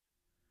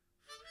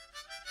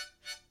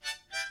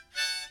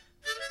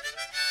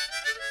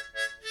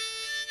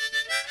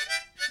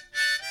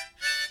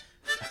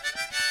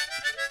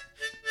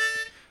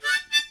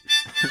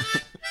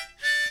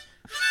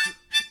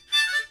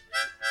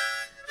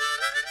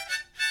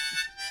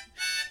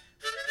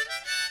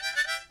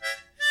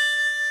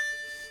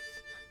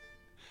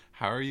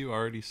How are you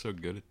already so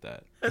good at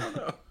that? I don't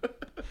know.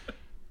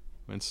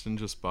 Winston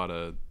just bought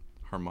a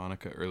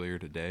harmonica earlier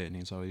today, and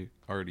he's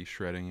already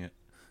shredding it.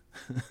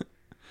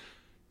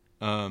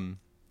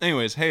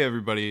 Anyways, hey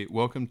everybody,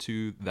 welcome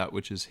to That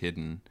Which Is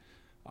Hidden.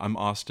 I'm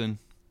Austin,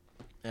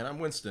 And I'm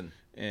Winston.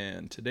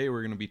 and today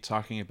we're going to be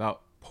talking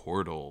about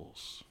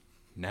portals.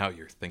 Now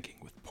you're thinking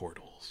with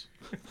portals.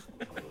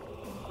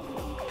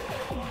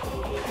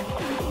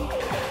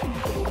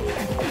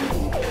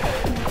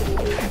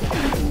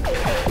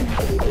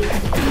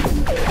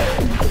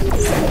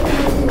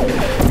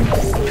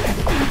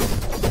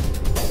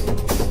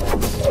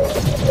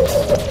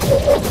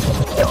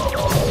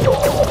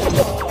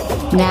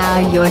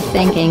 Now you're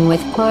thinking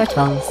with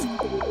portals.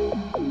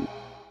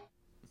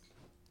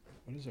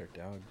 What is our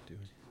dog doing?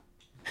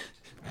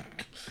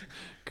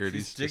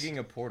 She's digging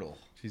a portal.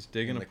 She's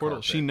digging in a the portal.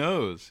 carpet. She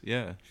knows,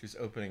 yeah. She's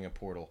opening a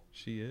portal.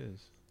 She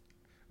is.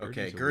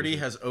 Okay, Gertie's a Gertie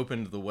wizard. has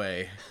opened the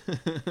way.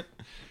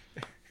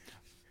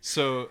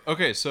 So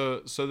this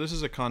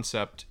is a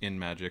concept in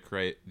magic,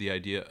 right? The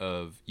idea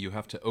of you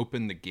have to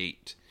open the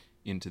gate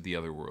into the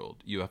other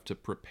world. You have to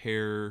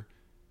prepare,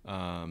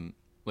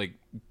 like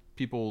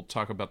people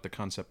talk about the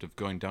concept of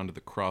going down to the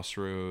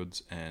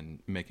crossroads and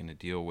making a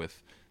deal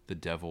with the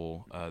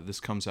devil. This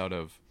comes out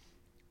of,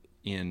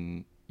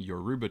 in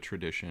Yoruba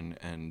tradition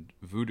and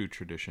voodoo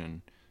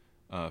tradition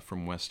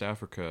from West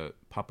Africa.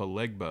 Papa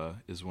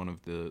Legba is one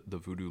of the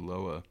voodoo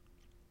loa,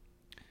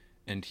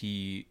 and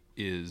he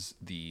is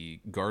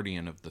the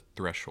guardian of the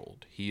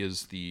threshold. He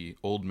is the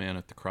old man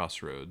at the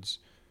crossroads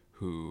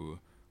who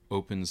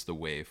opens the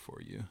way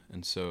for you.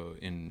 And so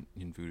in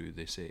voodoo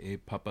they say, "Hey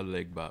Papa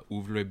Legba,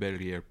 ouvre le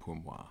barrière pour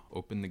moi."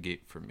 Open the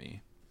gate for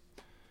me.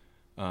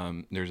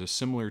 There's a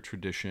similar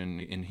tradition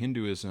in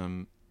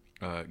Hinduism.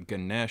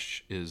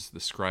 Ganesh is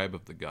the scribe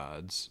of the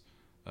gods,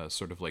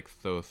 sort of like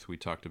Thoth we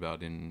talked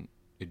about in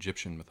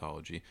Egyptian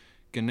mythology.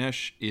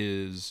 Ganesh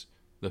is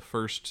the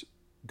first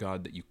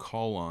god that you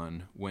call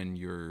on when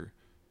you're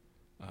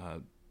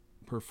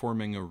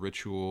performing a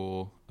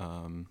ritual,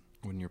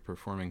 when you're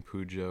performing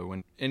puja,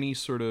 when any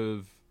sort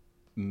of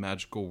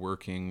magical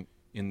working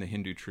in the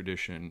Hindu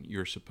tradition,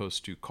 you're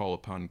supposed to call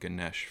upon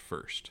Ganesh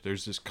first.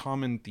 There's this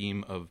common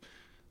theme of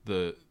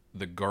the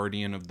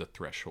guardian of the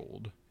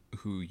threshold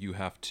who you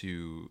have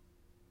to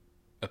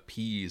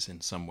appease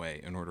in some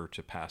way in order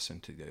to pass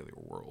into the other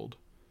world.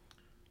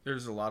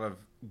 There's a lot of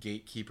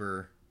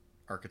gatekeeper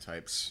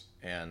archetypes,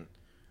 and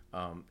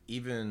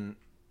even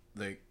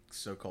the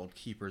so-called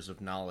keepers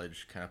of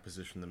knowledge kind of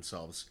position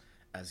themselves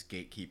as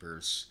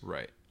gatekeepers.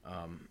 Right.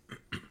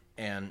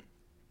 And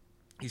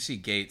you see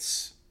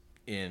gates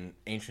in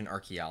ancient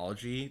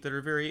archaeology that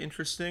are very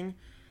interesting,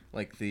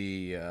 like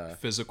the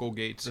Physical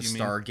gates, you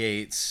star mean?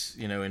 gates,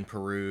 in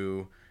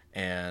Peru,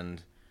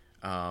 and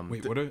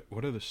Wait, what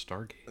are the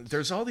stargates?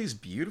 there's all these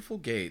beautiful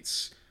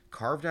gates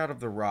carved out of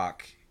the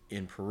rock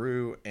in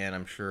Peru, and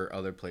I'm sure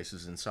other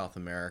places in South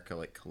America,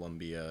 like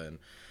Colombia, and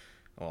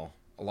well,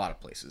 a lot of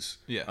places.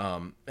 Yeah.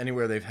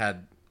 Anywhere they've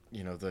had,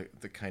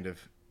 the kind of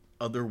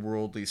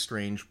otherworldly,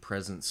 strange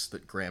presence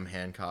that Graham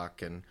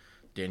Hancock and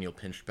Daniel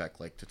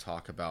Pinchbeck like to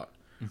talk about,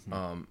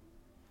 and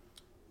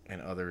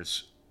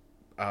others.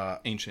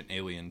 Ancient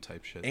alien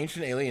type shit.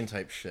 Ancient alien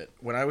type shit.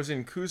 When I was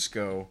in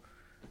Cusco,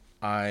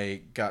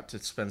 I got to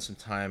spend some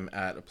time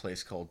at a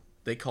place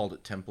they called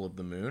it Temple of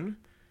the Moon.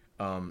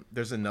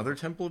 There's another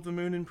Temple of the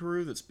Moon in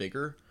Peru that's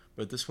bigger,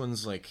 but this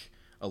one's like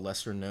a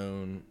lesser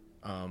known,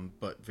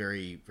 but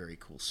very, very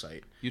cool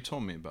site. You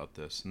told me about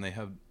this, and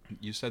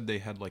you said they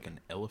had like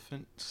an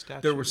elephant statue.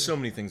 There were so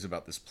many things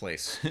about this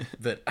place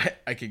that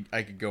I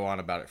could go on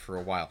about it for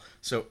a while.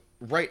 So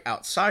right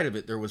outside of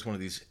it, there was one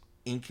of these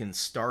Incan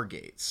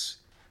stargates,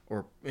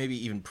 or maybe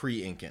even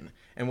pre-Incan.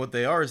 And what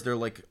they are is they're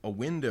like a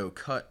window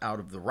cut out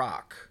of the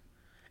rock.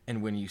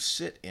 And when you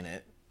sit in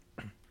it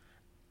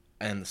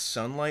and the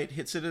sunlight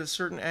hits it at a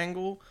certain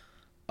angle,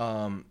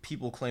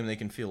 people claim they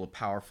can feel a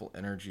powerful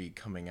energy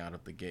coming out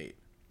of the gate.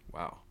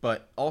 Wow.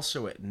 But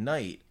also at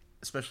night,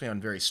 especially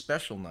on very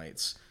special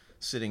nights,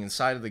 sitting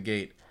inside of the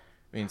gate,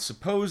 I mean,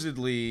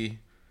 supposedly,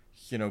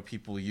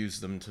 people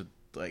use them to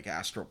like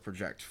astral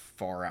project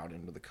far out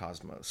into the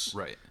cosmos.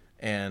 Right.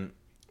 And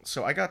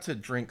so I got to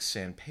drink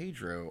San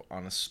Pedro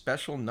on a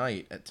special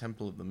night at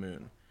Temple of the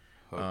Moon.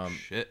 Oh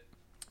shit.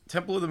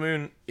 Temple of the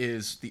Moon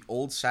is the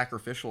old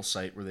sacrificial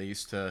site where they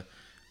used to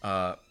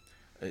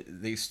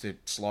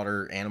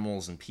slaughter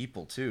animals and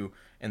people too,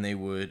 and they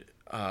would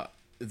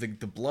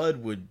the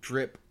blood would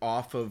drip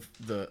off of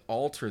the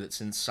altar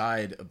that's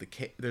inside of the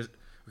cave.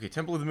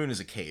 Temple of the Moon is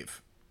a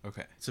cave.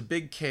 Okay. It's a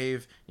big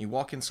cave. You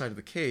walk inside of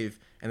the cave,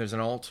 and there's an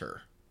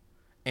altar.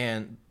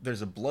 And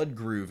there's a blood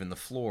groove in the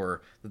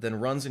floor that then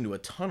runs into a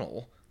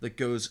tunnel that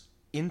goes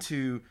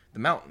into the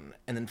mountain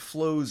and then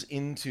flows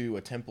into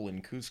a temple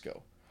in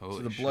Cusco. Holy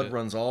so the blood shit.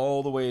 runs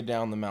all the way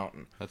down the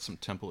mountain. That's some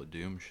Temple of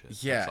Doom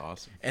shit. Yeah. That's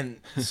awesome. And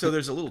so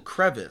there's a little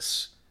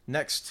crevice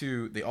next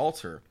to the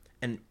altar,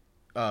 and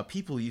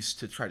people used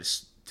to try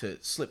to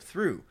slip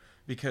through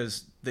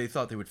because they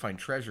thought they would find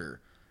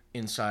treasure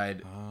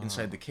inside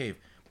the cave.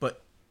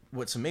 But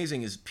what's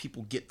amazing is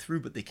people get through,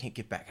 but they can't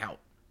get back out.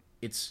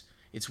 It's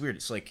weird.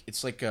 It's like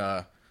it's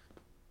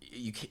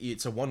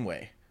a one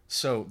way.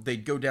 So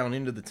they'd go down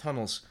into the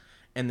tunnels,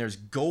 and there's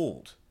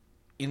gold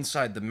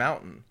inside the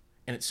mountain,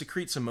 and it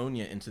secretes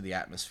ammonia into the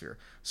atmosphere.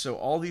 So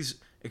all these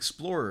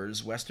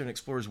explorers, Western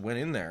explorers, went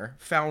in there,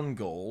 found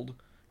gold,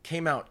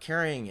 came out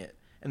carrying it,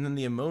 and then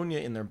the ammonia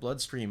in their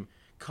bloodstream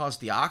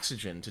caused the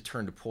oxygen to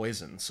turn to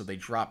poison, so they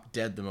dropped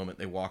dead the moment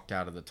they walked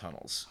out of the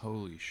tunnels.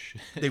 Holy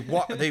shit. They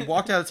walked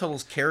out of the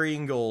tunnels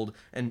carrying gold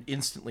and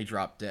instantly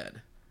dropped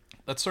dead.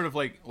 That's sort of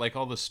like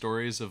all the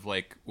stories of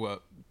like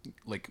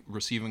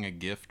receiving a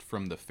gift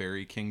from the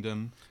fairy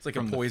kingdom. It's like a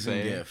from the poison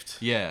Fae. gift.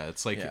 Yeah,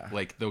 it's like Yeah.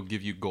 like they'll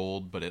give you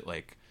gold, but it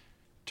like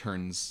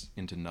turns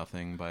into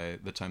nothing by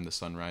the time the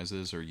sun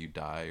rises, or you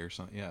die or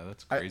something. Yeah,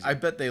 that's crazy. I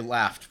bet they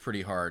laughed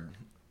pretty hard,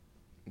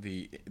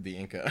 the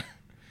Inca.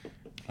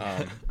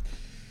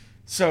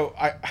 So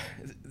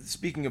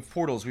speaking of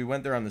portals, we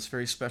went there on this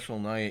very special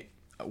night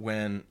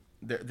when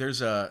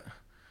there's an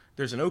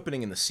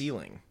opening in the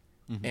ceiling,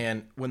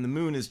 and when the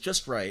moon is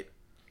just right,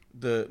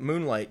 the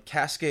moonlight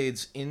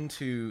cascades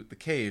into the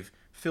cave,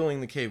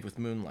 filling the cave with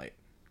moonlight.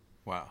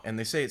 Wow. And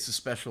they say it's a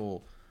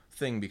special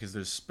thing because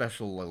there's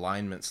special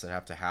alignments that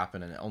have to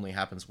happen, and it only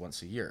happens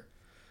once a year.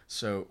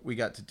 So we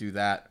got to do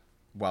that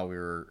while we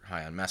were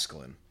high on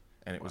mescaline,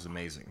 and it was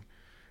amazing.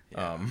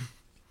 Yeah.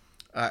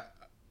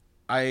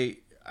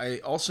 I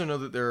also know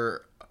that there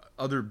are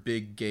other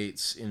big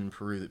gates in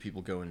Peru that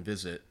people go and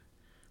visit,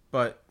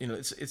 but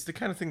it's the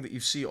kind of thing that you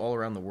see all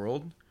around the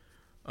world.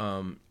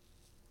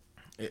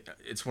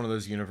 It's one of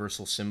those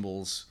universal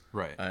symbols,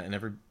 Right. And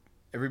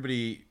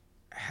everybody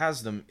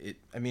has them.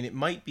 It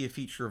might be a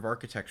feature of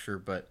architecture,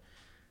 but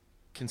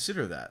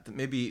consider that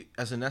maybe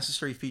as a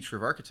necessary feature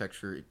of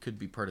architecture, it could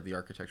be part of the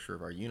architecture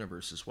of our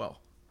universe as well.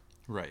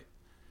 Right.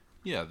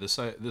 Yeah,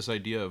 this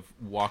idea of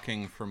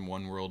walking from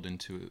one world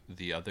into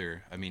the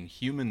other. I mean,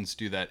 humans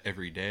do that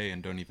every day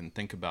and don't even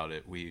think about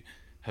it. We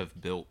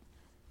have built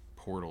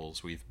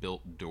portals, we've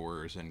built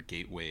doors and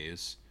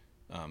gateways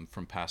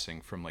from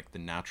passing from like the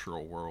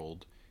natural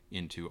world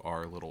into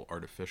our little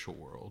artificial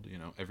world.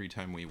 Every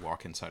time we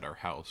walk inside our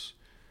house,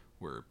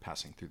 we're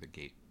passing through the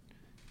gate,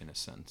 in a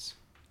sense.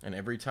 And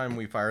every time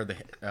we fire the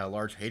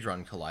Large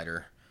Hadron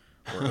Collider,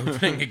 we're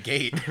opening a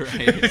gate.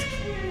 Right.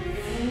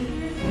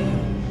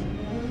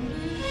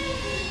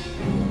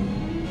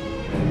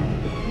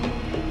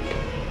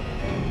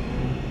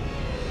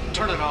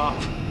 Turn it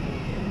off.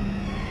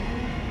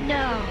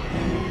 No.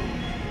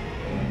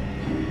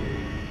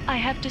 I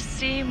have to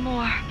see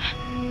more.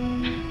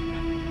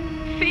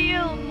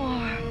 Feel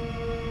more.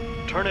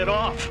 Turn it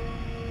off.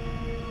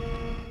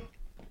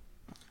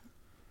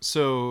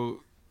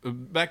 So,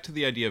 back to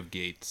the idea of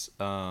gates.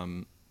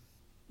 One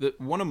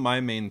of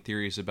my main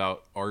theories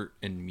about art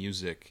and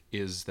music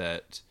is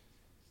that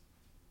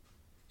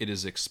it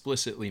is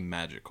explicitly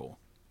magical,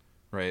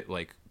 right?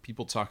 Like,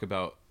 people talk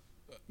about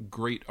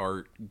great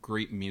art,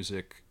 great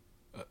music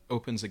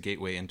opens a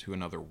gateway into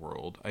another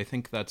world. I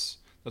think that's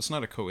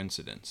not a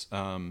coincidence.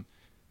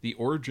 The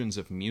origins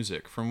of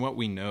music, from what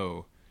we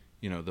know,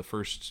 the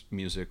first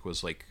music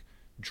was like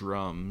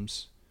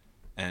drums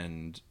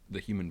and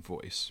the human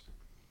voice.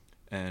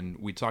 And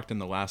we talked in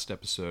the last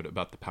episode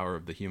about the power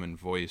of the human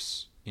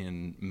voice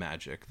in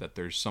magic, that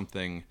there's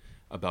something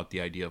about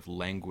the idea of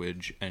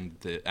language and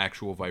the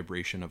actual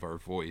vibration of our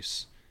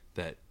voice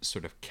that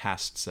sort of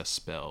casts a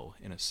spell,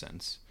 in a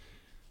sense.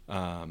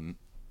 I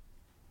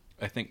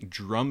think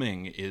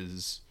drumming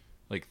is,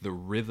 like, the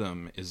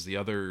rhythm is the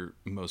other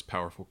most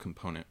powerful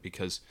component,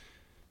 because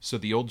so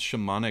the old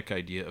shamanic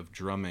idea of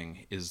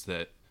drumming is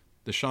that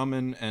the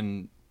shaman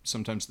and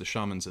sometimes the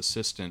shaman's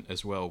assistant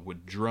as well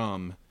would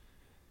drum,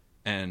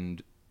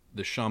 and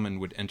the shaman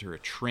would enter a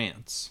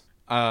trance.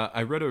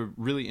 I read a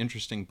really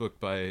interesting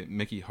book by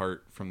Mickey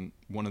Hart, from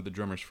one of the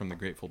drummers from the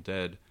Grateful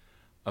Dead,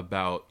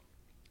 about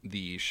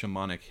the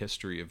shamanic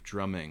history of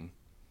drumming.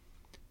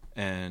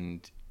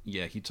 And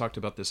yeah, he talked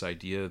about this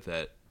idea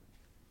that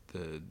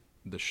the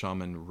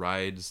shaman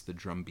rides the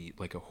drum beat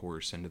like a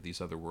horse into these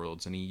other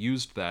worlds, and he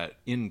used that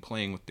in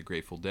playing with the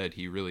Grateful Dead.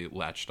 He really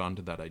latched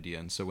onto that idea,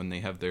 and so when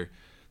they have there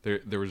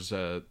was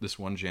this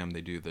one jam they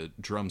do, the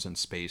Drums in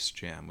Space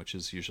jam, which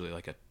is usually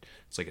like a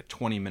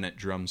 20-minute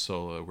drum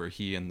solo where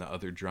he and the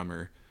other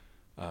drummer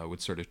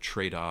would sort of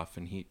trade off,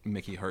 and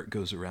Mickey Hart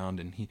goes around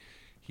and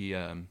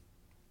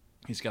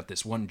he's got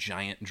this one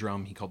giant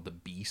drum he called the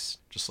Beast,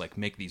 just like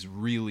make these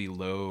really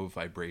low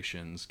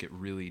vibrations, get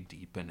really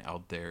deep and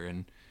out there,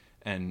 and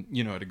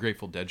at a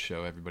Grateful Dead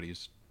show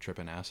everybody's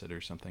tripping acid or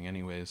something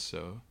anyways,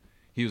 so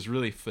he was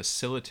really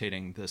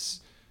facilitating this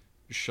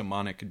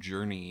shamanic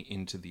journey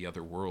into the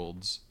other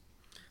worlds.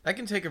 That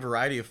can take a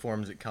variety of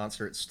forms at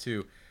concerts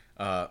too.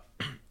 I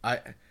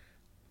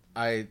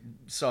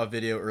saw a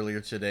video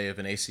earlier today of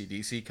an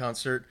AC/DC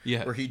concert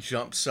where he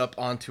jumps up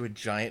onto a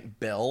giant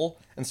bell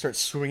and starts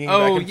swinging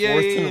back and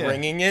forth and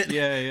ringing it.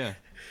 Yeah.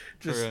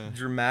 just Or,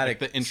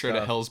 dramatic. like the intro to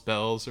stuff. Hell's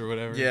Bells or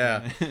whatever.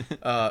 Yeah.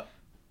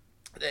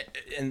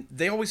 And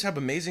they always have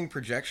amazing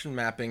projection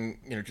mapping.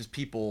 You know, just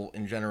people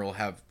in general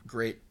have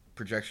great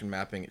projection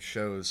mapping at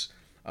shows,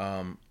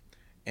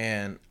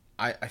 and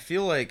I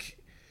feel like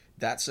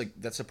that's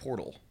a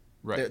portal.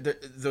 Right.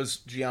 Those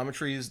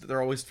geometries that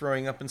they're always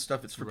throwing up and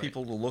stuff. It's for Right.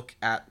 people to look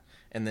at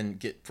and then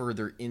get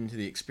further into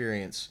the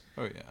experience.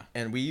 Oh yeah.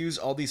 And we use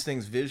all these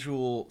things,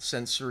 visual,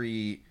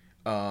 sensory,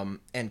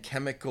 and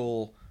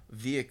chemical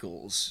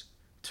vehicles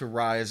to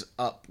rise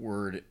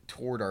upward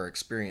toward our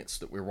experience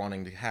that we're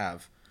wanting to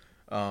have.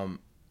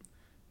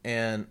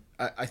 And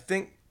I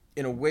think,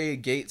 in a way,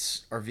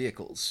 gates are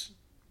vehicles.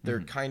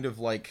 They're kind of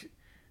like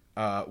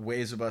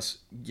ways of us,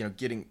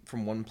 getting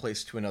from one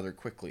place to another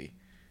quickly.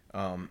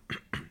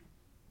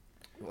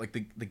 Like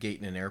the gate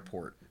in an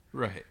airport.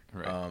 Right.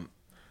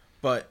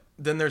 But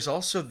then there's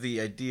also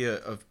the idea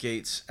of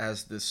gates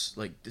as this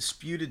like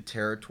disputed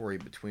territory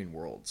between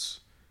worlds.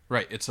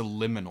 Right. It's a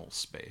liminal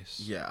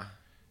space. Yeah.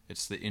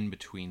 It's the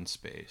in-between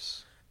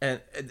space.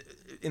 And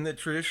in the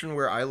tradition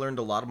where I learned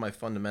a lot of my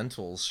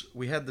fundamentals,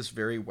 we had this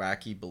very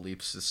wacky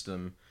belief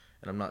system,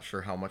 and I'm not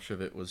sure how much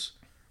of it was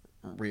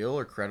real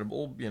or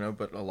credible,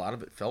 but a lot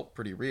of it felt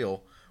pretty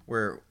real,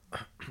 where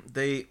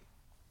they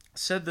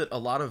said that a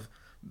lot of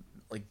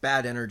like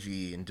bad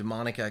energy and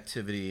demonic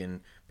activity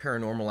and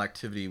paranormal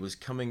activity was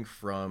coming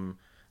from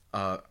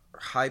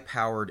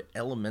high-powered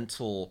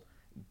elemental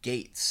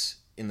gates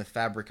in the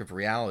fabric of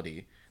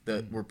reality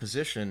that were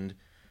positioned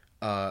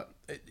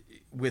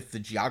with the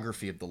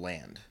geography of the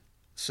land.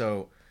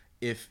 So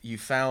if you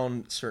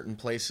found certain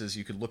places,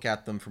 you could look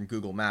at them from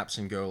Google Maps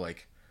and go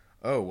like,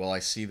 oh, well, I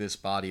see this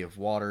body of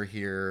water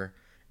here,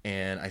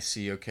 and I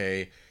see,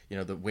 okay,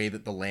 the way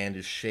that the land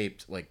is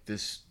shaped, like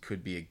this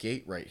could be a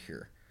gate right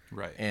here.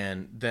 Right.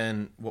 And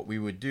then what we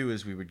would do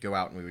is we would go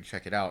out and we would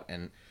check it out,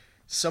 and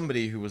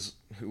somebody who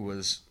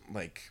was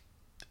like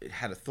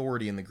had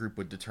authority in the group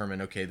would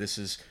determine, okay, this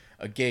is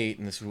a gate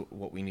and this is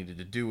what we needed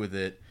to do with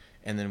it,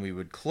 and then we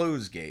would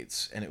close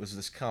gates, and it was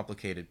this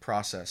complicated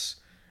process.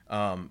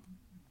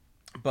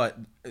 But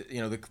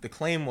the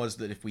claim was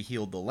that if we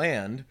healed the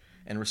land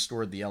and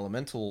restored the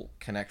elemental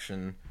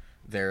connection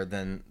there,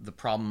 then the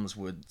problems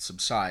would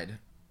subside.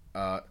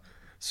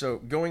 So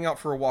going out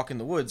for a walk in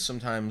the woods,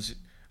 sometimes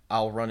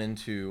I'll run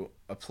into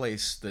a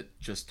place that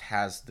just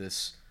has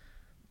this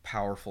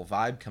powerful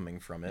vibe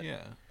coming from it.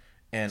 Yeah.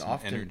 And Some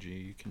often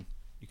energy,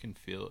 you can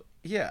feel it.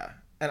 Yeah.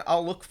 And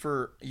I'll look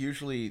for,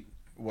 usually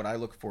what I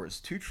look for is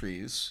two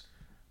trees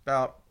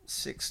about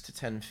 6 to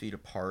 10 feet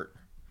apart,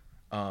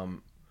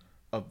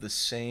 of the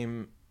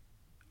same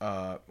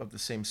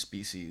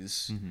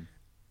species,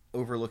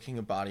 overlooking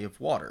a body of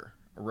water,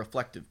 a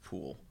reflective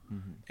pool.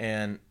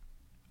 And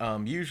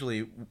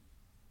usually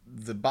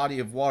the body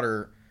of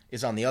water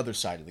is on the other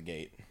side of the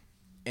gate.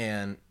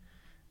 And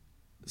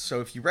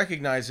so if you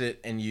recognize it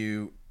and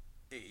you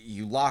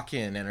lock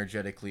in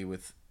energetically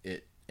with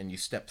it and you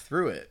step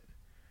through it,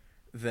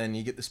 then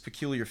you get this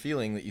peculiar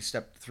feeling that you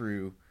stepped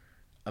through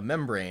a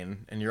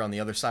membrane and you're on the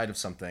other side of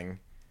something.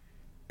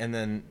 And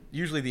then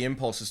usually the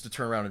impulse is to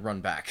turn around and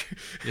run back.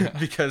 Yeah.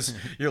 Because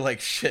you're like,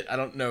 shit, I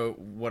don't know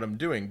what I'm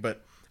doing.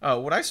 But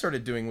what I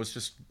started doing was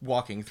just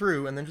walking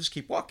through and then just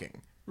keep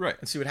walking. Right.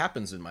 And see what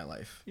happens in my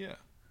life. Yeah.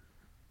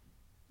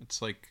 It's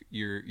like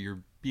you're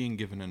being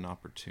given an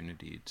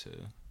opportunity to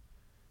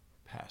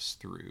pass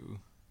through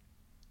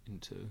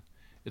into...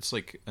 It's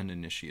like an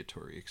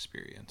initiatory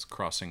experience,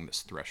 crossing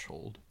this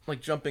threshold.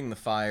 Like jumping the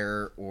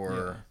fire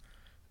or...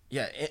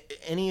 Yeah,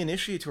 any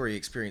initiatory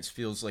experience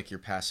feels like you're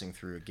passing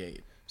through a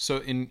gate. So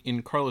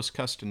in Carlos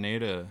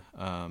Castaneda,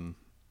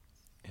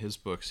 his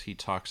books, he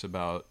talks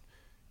about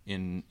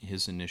in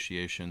his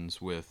initiations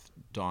with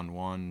Don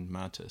Juan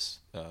Matus,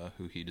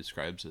 who he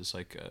describes as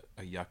like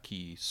a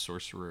Yaqui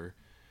sorcerer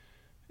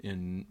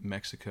in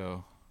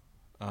Mexico.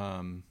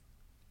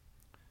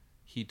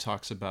 He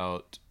talks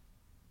about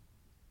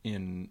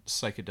in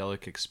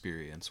psychedelic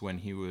experience when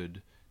he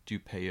would do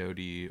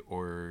peyote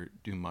or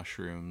do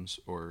mushrooms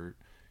or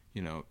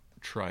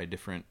try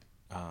different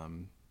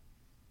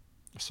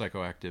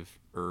psychoactive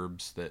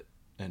herbs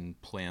and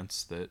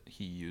plants that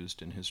he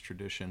used in his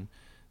tradition,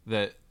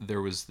 that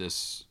there was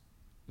this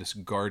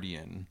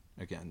guardian,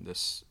 again,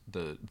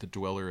 the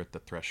dweller at the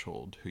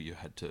threshold who you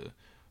had to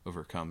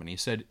overcome. And he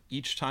said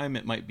each time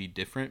it might be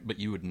different, but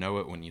you would know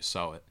it when you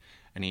saw it.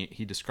 And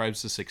he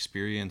describes this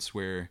experience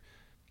where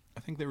I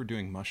think they were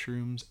doing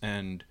mushrooms,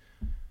 and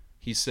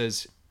he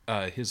says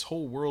his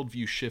whole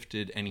worldview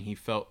shifted, and he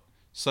felt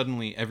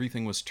suddenly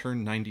everything was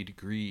turned 90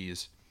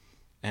 degrees,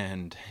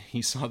 and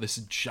he saw this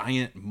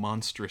giant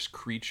monstrous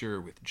creature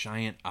with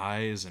giant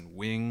eyes and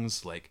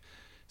wings like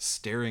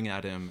staring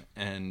at him,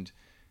 and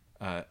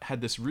had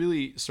this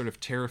really sort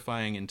of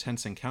terrifying,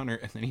 intense encounter.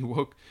 And then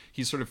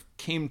he sort of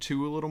came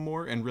to a little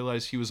more and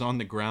realized he was on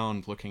the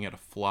ground looking at a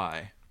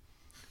fly.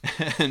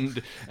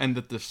 and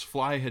that this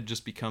fly had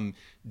just become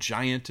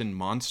giant and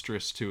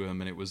monstrous to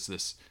him, and it was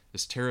this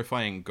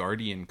terrifying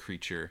guardian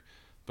creature.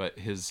 But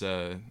his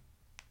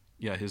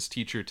yeah, his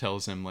teacher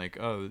tells him like,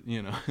 oh,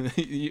 you know,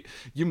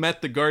 you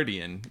met the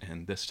guardian,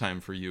 and this time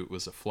for you it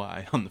was a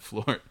fly on the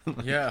floor.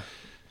 Like, Yeah.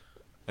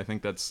 I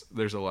think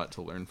there's a lot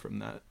to learn from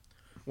that.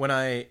 When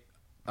I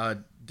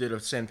did a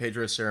San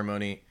Pedro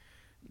ceremony,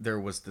 there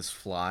was this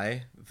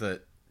fly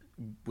that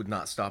would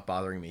not stop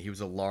bothering me. He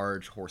was a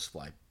large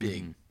horsefly,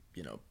 big,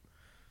 you know,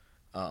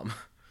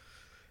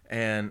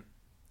 and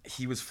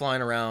he was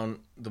flying around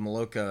the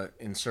Maloka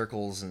in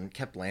circles and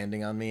kept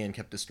landing on me and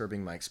kept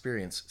disturbing my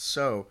experience.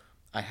 So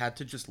I had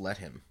to just let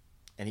him,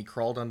 and he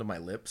crawled onto my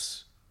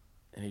lips,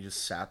 and he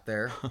just sat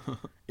there.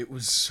 It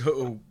was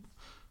so,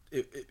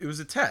 it was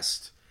a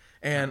test,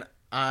 and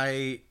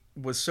I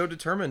was so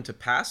determined to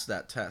pass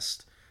that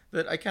test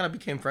that I kind of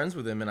became friends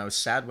with him, and I was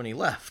sad when he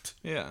left.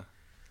 Yeah.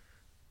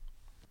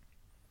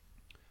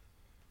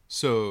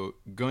 So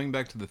going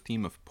back to the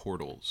theme of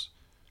portals,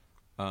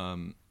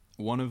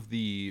 one of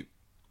the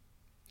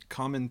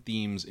common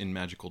themes in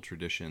magical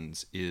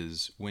traditions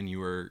is when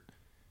you are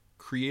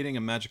creating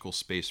a magical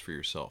space for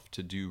yourself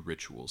to do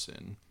rituals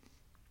in,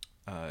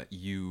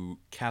 you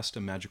cast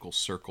a magical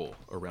circle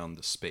around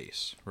the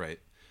space, right?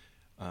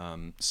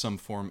 Some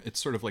form, it's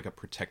sort of like a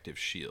protective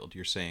shield.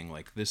 You're saying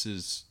like, this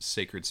is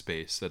sacred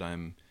space that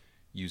I'm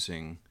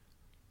using,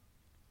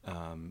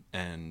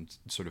 and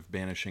sort of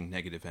banishing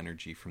negative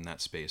energy from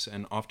that space.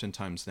 And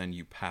oftentimes then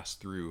you pass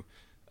through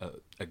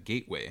a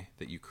gateway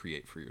that you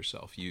create for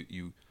yourself.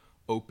 You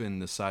open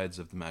the sides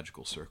of the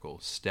magical circle,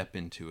 step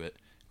into it,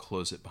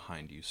 close it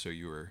behind you, so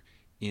you're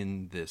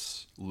in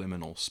this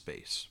liminal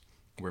space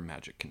where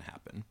magic can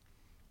happen.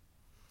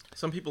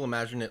 Some people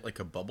imagine it like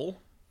a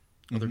bubble.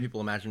 Other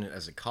people imagine it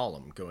as a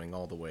column going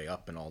all the way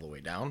up and all the way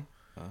down.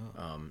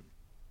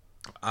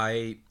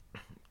 I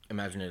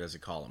imagine it as a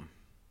column.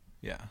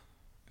 Yeah,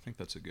 I think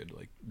that's a good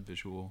like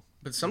visual.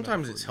 But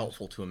sometimes it's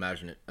helpful to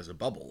imagine it as a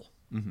bubble,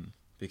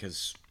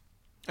 because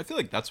I feel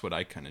like that's what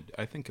I kind of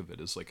I think of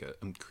it as like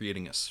I'm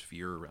creating a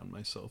sphere around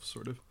myself,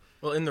 sort of.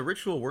 well, in the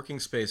ritual working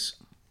space,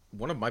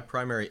 one of my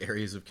primary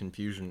areas of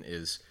confusion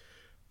is,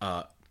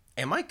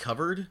 am I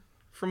covered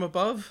from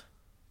above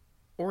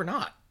or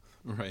not?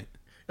 Right.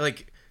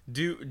 Like,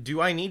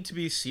 do I need to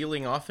be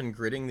sealing off and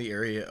gridding the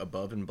area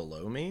above and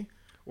below me,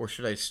 or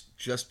should I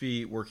just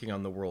be working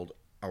on the world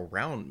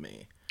around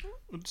me?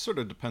 It sort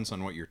of depends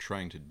on what you're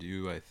trying to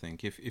do, I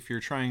think. If you're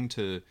trying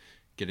to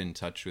get in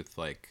touch with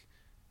like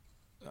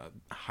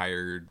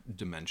higher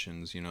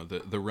dimensions, you know,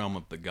 the realm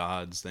of the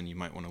gods, then you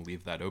might want to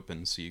leave that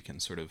open so you can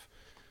sort of,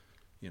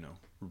 you know,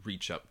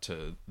 reach up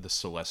to the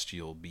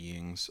celestial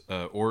beings.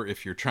 Or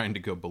if you're trying to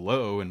go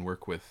below and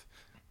work with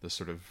the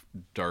sort of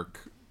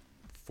dark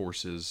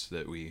forces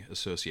that we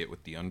associate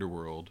with the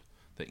underworld,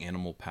 the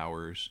animal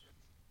powers,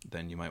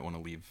 then you might want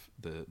to leave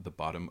the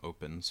bottom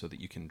open so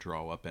that you can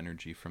draw up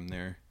energy from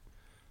there.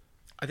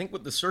 I think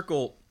what the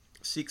circle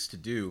seeks to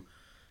do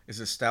is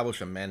establish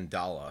a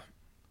mandala,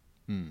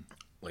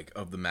 like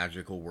of the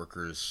magical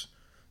worker's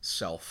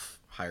self,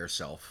 higher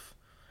self,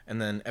 and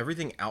then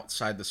everything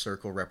outside the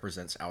circle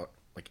represents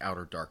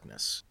outer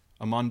darkness.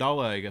 A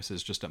mandala, I guess,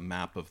 is just a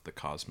map of the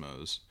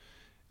cosmos,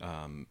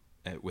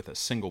 with a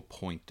single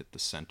point at the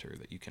center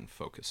that you can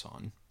focus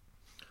on.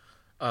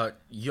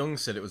 Jung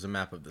said it was a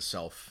map of the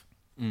self,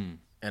 and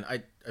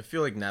I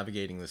feel like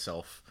navigating the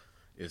self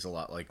is a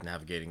lot like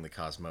navigating the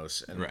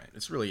cosmos, and right.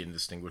 It's really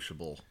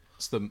indistinguishable.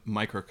 It's the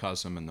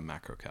microcosm and the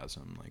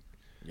macrocosm. Like,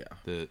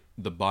 yeah,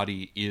 the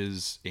body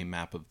is a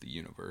map of the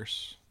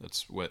universe.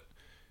 That's what,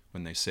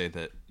 when they say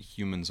that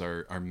humans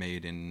are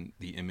made in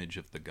the image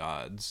of the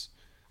gods.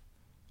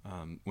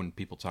 When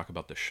people talk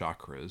about the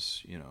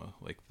chakras, you know,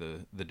 like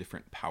the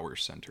different power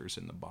centers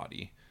in the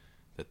body,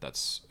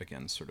 that's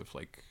again sort of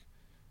like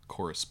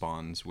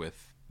corresponds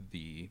with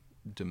the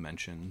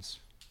dimensions,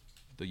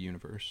 the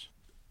universe.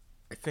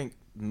 I think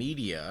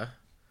media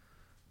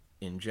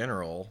in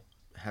general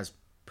has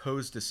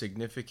posed a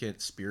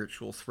significant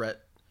spiritual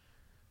threat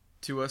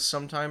to us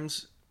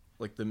sometimes,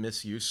 like the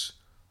misuse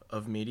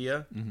of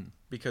media,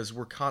 because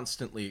we're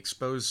constantly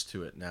exposed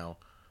to it now.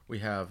 We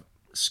have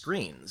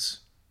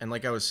screens. And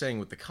like I was saying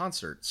with the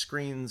concert,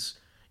 screens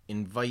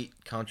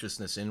invite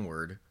consciousness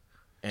inward.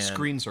 And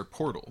screens are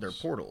portals. They're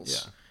portals.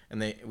 Yeah.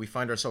 And we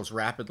find ourselves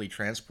rapidly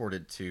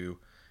transported to,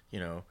 you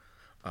know,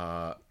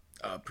 a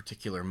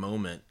particular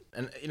moment.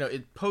 And, you know,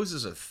 it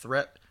poses a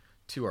threat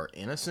to our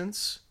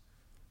innocence,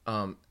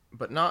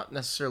 but not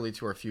necessarily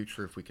to our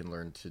future if we can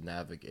learn to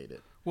navigate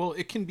it. Well,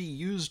 it can be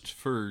used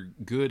for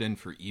good and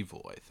for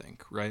evil, I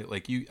think, right?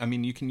 Like you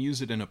can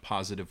use it in a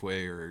positive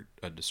way or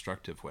a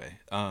destructive way.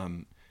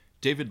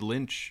 David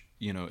Lynch,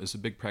 you know, is a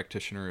big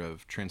practitioner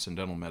of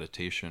transcendental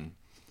meditation,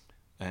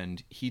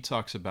 and he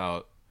talks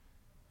about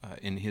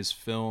in his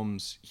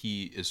films,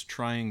 he is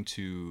trying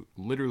to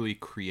literally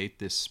create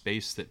this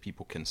space that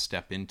people can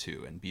step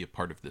into and be a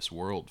part of this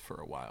world for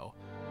a while.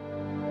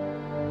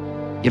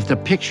 If the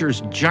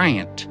picture's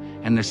giant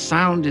and the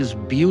sound is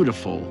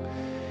beautiful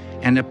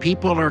and the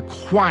people are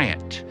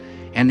quiet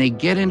and they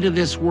get into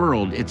this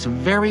world. It's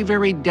very,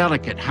 very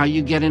delicate how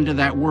you get into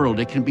that world.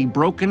 It can be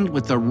broken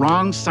with the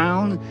wrong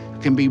sound.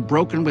 It can be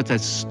broken with a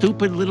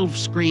stupid little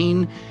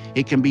screen.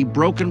 It can be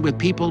broken with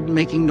people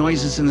making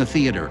noises in the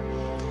theater.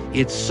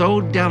 It's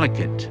so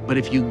delicate, but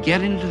if you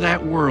get into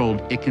that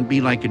world, it can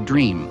be like a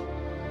dream.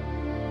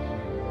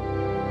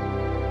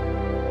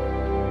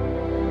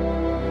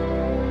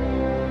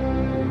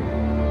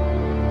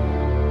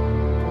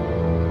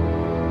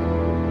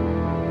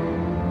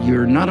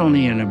 You're not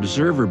only an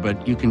observer,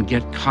 but you can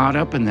get caught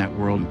up in that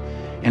world,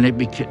 and it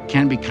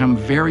can become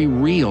very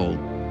real.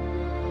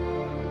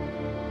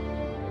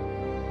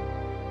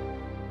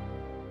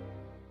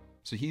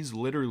 So he's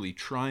literally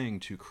trying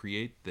to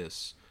create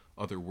this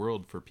other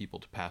world for people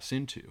to pass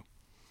into.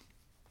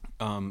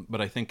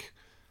 But I think,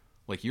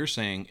 like you're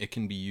saying, it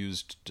can be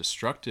used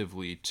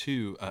destructively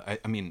too.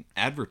 I mean,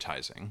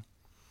 advertising,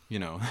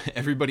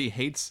 everybody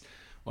hates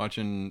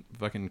watching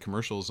fucking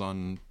commercials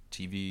on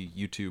TV,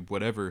 YouTube,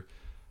 whatever.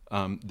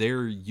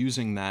 They're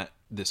using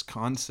this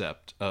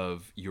concept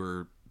of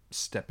you're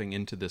stepping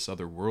into this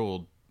other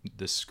world,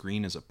 this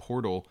screen is a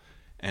portal,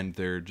 and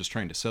they're just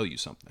trying to sell you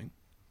something.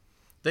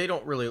 They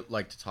don't really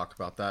like to talk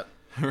about that.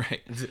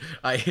 Right.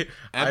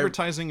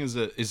 Advertising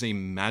is a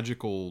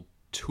magical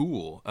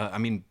tool. I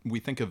mean, we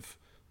think of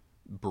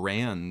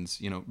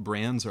brands,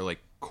 brands are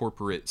like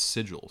corporate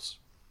sigils.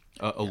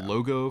 A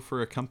logo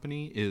for a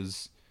company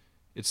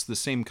it's the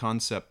same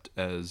concept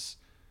as,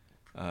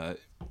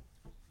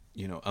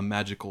 a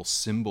magical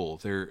symbol.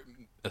 They're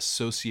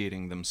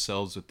associating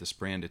themselves with this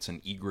brand. It's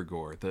an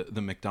egregore,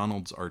 the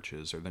McDonald's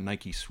arches or the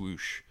Nike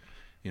swoosh,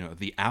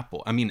 the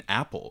apple. I mean,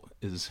 Apple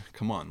is,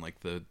 come on,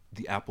 like the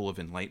apple of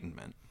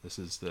enlightenment. This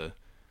is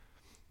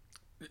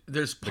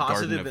there's the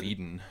positive Garden of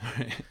Eden.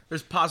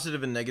 There's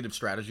positive and negative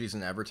strategies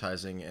in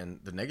advertising, and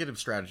the negative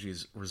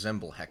strategies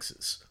resemble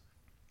hexes.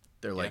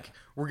 They're like,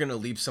 we're going to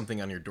leave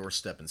something on your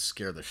doorstep and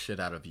scare the shit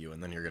out of you,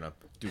 and then you're going to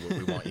do what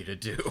we want you to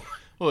do.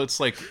 Well, it's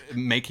like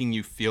making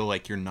you feel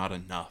like you're not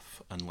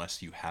enough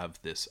unless you have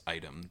this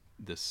item,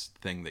 this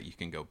thing that you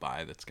can go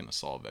buy that's going to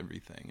solve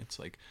everything. It's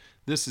like,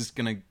 this is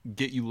going to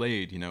get you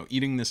laid,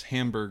 eating this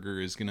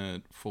hamburger is going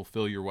to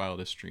fulfill your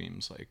wildest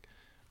dreams. Like,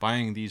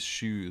 buying these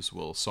shoes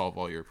will solve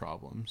all your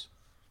problems.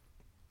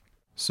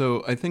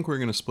 So I think we're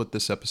going to split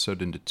this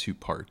episode into 2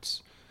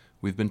 parts.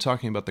 We've been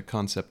talking about the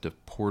concept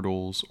of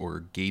portals or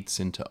gates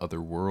into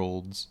other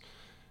worlds.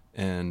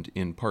 And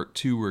in part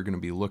 2, we're going to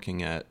be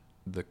looking at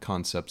the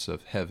concepts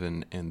of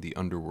heaven and the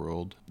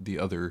underworld, the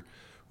other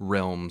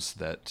realms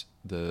that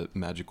the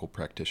magical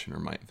practitioner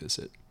might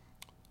visit.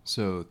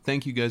 So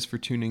thank you guys for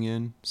tuning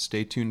in.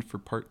 Stay tuned for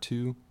part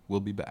 2.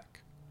 We'll be back.